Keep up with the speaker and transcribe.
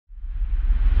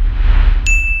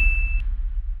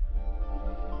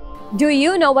Do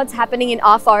you know what's happening in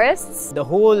our forests? The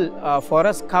whole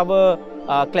forest cover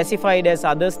classified as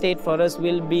other state forests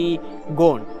will be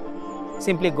gone,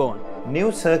 simply gone.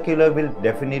 New circular will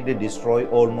definitely destroy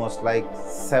almost like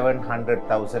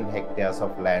 700,000 hectares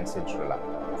of lands in Sri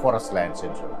Lanka, forest lands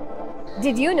in Sri Lanka.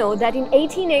 Did you know that in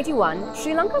 1881,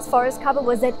 Sri Lanka's forest cover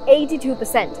was at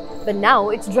 82%, but now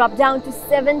it's dropped down to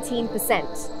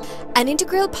 17%. An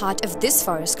integral part of this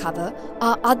forest cover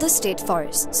are other state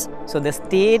forests. So the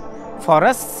state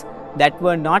forests that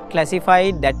were not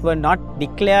classified, that were not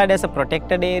declared as a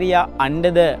protected area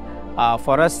under the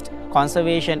Forest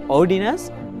Conservation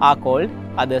Ordinance are called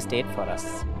other state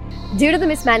forests. Due to the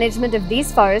mismanagement of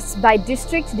these forests by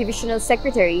district divisional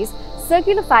secretaries,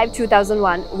 Circular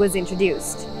 5/2001 was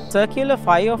introduced. Circular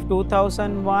 5 of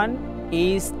 2001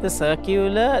 is the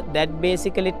circular that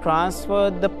basically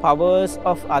transferred the powers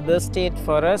of other state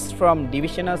forests from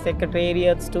divisional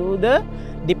secretariats to the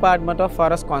Department of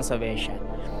Forest Conservation.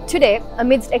 Today,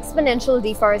 amidst exponential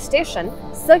deforestation,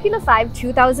 Circular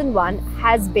 5/2001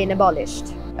 has been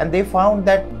abolished. And they found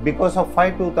that because of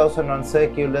 5/2001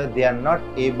 circular, they are not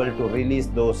able to release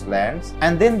those lands.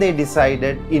 And then they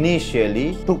decided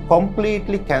initially to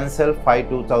completely cancel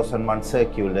 5/2001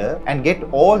 circular and get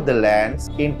all the lands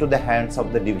into the hands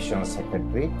of the divisional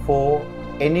secretary for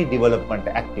any development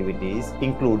activities,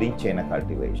 including chaina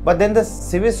cultivation. But then the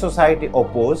civil society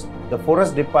opposed, the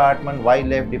forest department,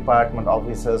 wildlife department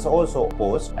officers also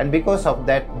opposed, and because of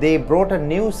that, they brought a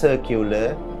new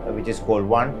circular which is called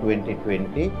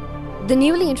 1/2020. The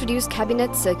newly introduced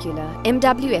Cabinet Circular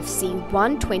MWFC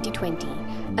 1/2020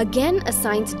 again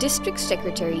assigns district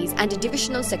secretaries and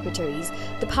divisional secretaries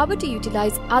the power to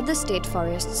utilize other state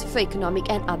forests for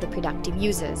economic and other productive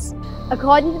uses.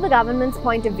 According to the government's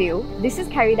point of view, this is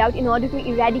carried out in order to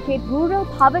eradicate rural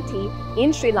poverty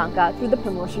in Sri Lanka through the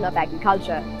promotion of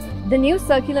agriculture. The new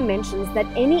circular mentions that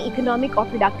any economic or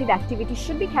productive activity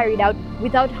should be carried out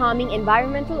without harming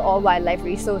environmental or wildlife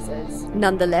resources.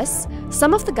 Nonetheless,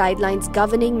 some of the guidelines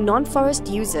governing non-forest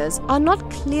users are not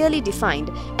clearly defined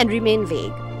and remain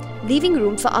vague, leaving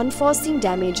room for unforeseen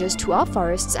damages to our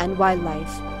forests and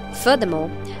wildlife. Furthermore,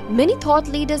 many thought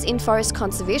leaders in forest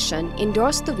conservation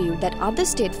endorse the view that other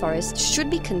state forests should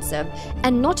be conserved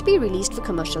and not be released for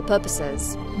commercial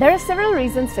purposes. There are several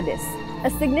reasons for this. A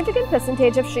significant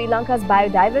percentage of Sri Lanka's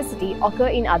biodiversity occur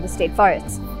in other state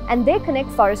forests, and they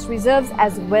connect forest reserves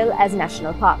as well as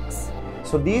national parks.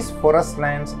 So these forest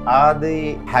lands are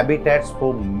the habitats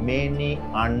for many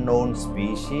unknown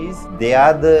species. They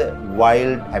are the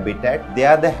wild habitat. They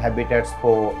are the habitats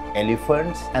for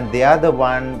elephants, and they are the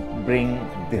one bring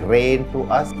the rain to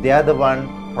us. They are the one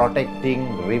protecting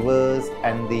rivers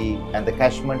and the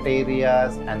catchment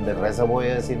areas and the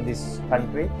reservoirs in this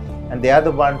country. And they are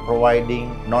the one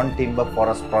providing non-timber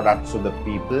forest products to the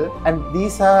people. And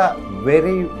these are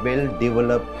very well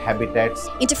developed habitats.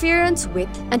 Interference with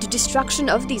and destruction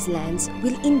of these lands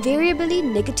will invariably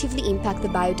negatively impact the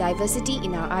biodiversity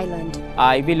in our island.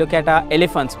 If we look at our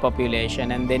elephants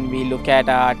population, and then we look at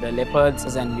the leopards,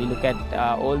 and we look at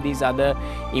all these other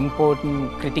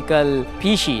important critical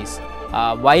species,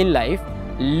 wildlife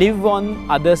live on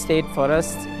other state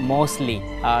forests mostly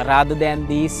rather than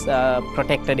these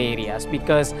protected areas,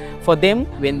 because for them,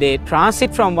 when they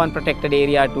transit from one protected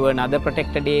area to another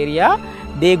protected area,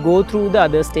 they go through the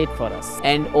other state forests.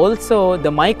 And also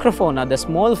the microfauna, the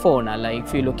small fauna, like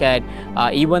if you look at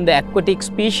even the aquatic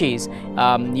species,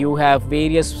 you have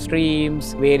various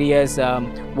streams, various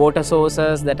water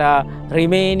sources that are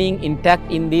remaining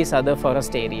intact in these other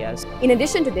forest areas. In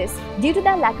addition to this, due to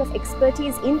their lack of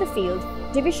expertise in the field,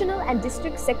 divisional and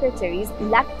district secretaries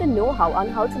lack the know-how on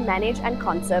how to manage and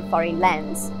conserve foreign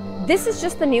lands. This is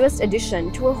just the newest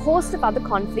addition to a host of other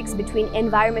conflicts between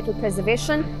environmental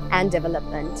preservation and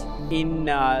development. In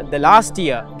the last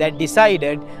year, that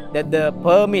decided that the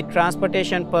permit,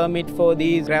 transportation permit for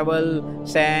these gravel,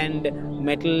 sand,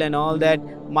 metal and all that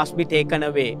must be taken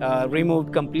away,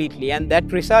 removed completely, and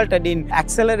that resulted in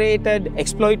accelerated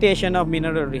exploitation of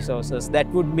mineral resources. That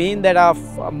would mean that our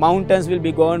mountains will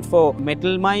be gone for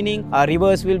metal mining, our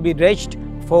rivers will be dredged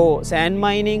for sand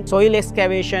mining, soil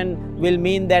excavation will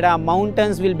mean that our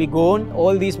mountains will be gone,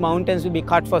 all these mountains will be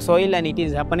cut for soil, and it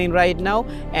is happening right now,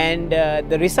 and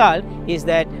the result is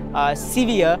that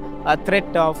severe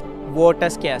threat of water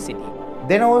scarcity.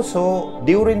 Then also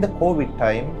during the COVID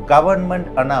time, government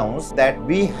announced that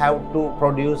we have to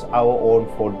produce our own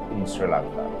food in Sri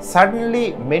Lanka.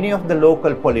 Suddenly many of the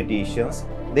local politicians,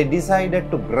 they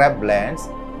decided to grab lands.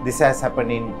 This has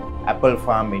happened in apple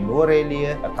farm in Nuwara,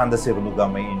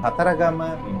 Kandasurindugama in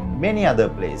Kataragama, in many other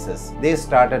places. They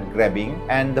started grabbing,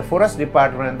 and the forest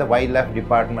department and the wildlife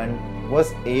department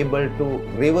was able to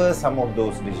reverse some of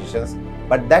those decisions,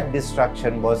 but that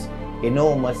destruction was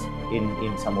enormous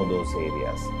in some of those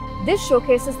areas. This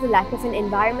showcases the lack of an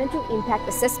environmental impact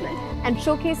assessment and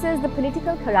showcases the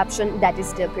political corruption that is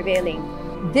still prevailing.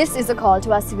 This is a call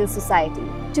to our civil society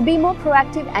to be more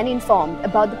proactive and informed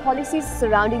about the policies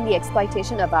surrounding the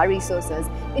exploitation of our resources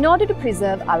in order to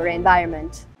preserve our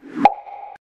environment.